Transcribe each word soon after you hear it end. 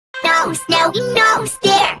now he knows,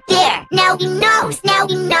 there, there, now he knows, there,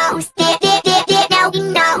 there, there, there, now he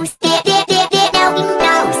knows, there, there, there, there, now he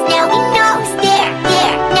knows, there,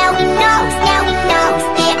 there, now he knows, there, there,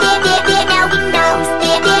 there, now he knows,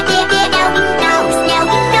 there, there, there, there, now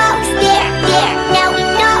he knows, there, there, now he knows, there, there, now he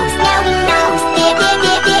knows, there, there,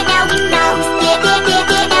 there, there, now he knows, there, there, there, now he knows, there,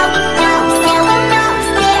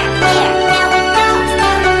 there, now he knows, there, there, now he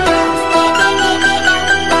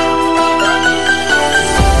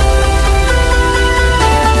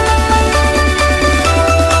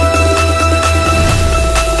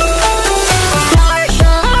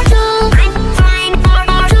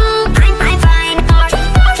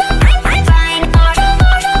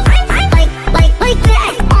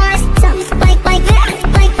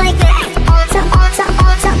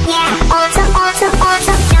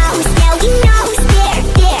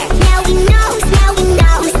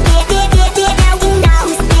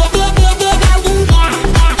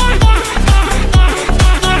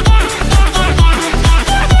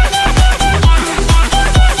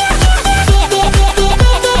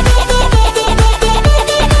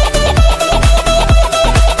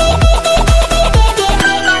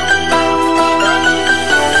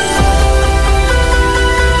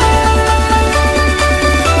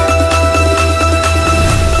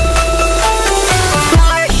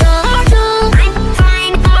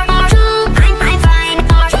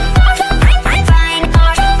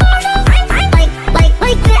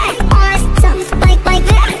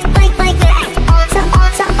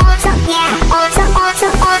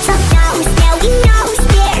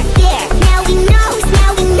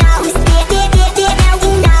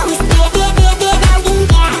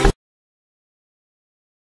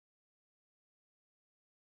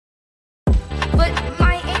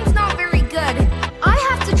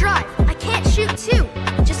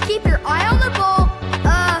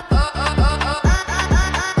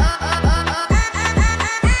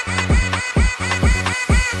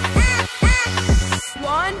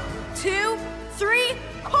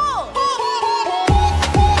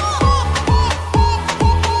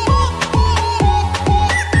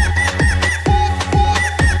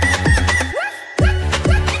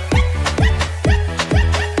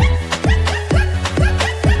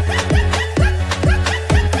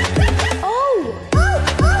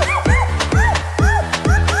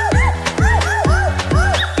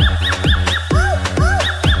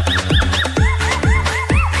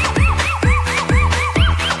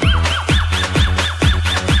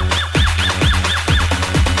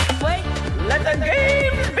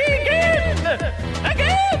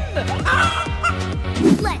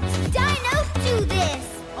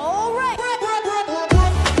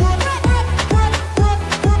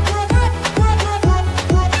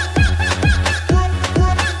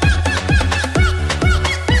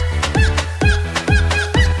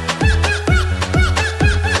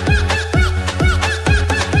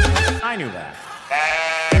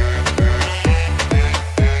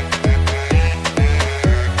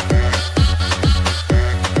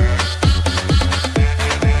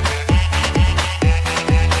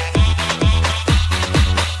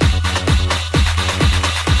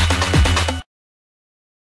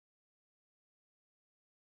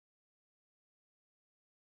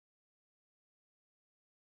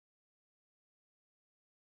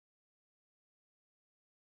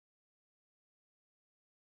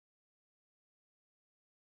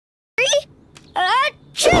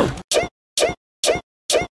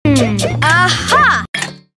Aha!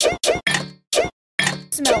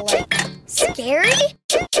 Smell like scary?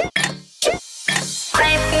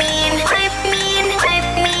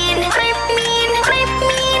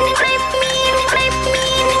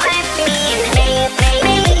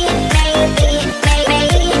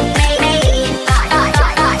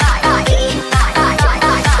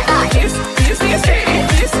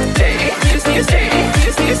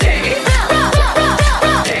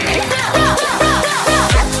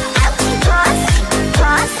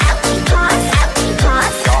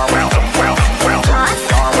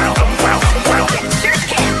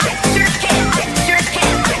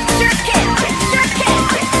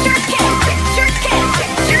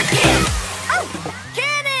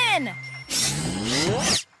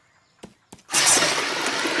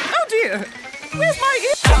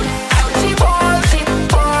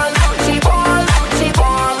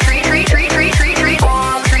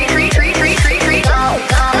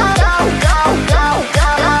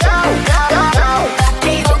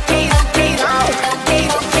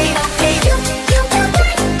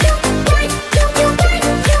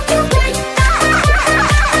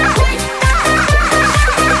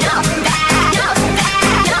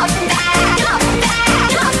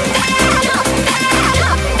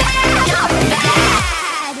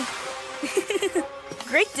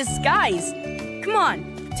 wise. Come on,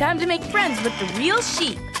 time to make friends with the real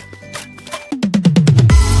sheep.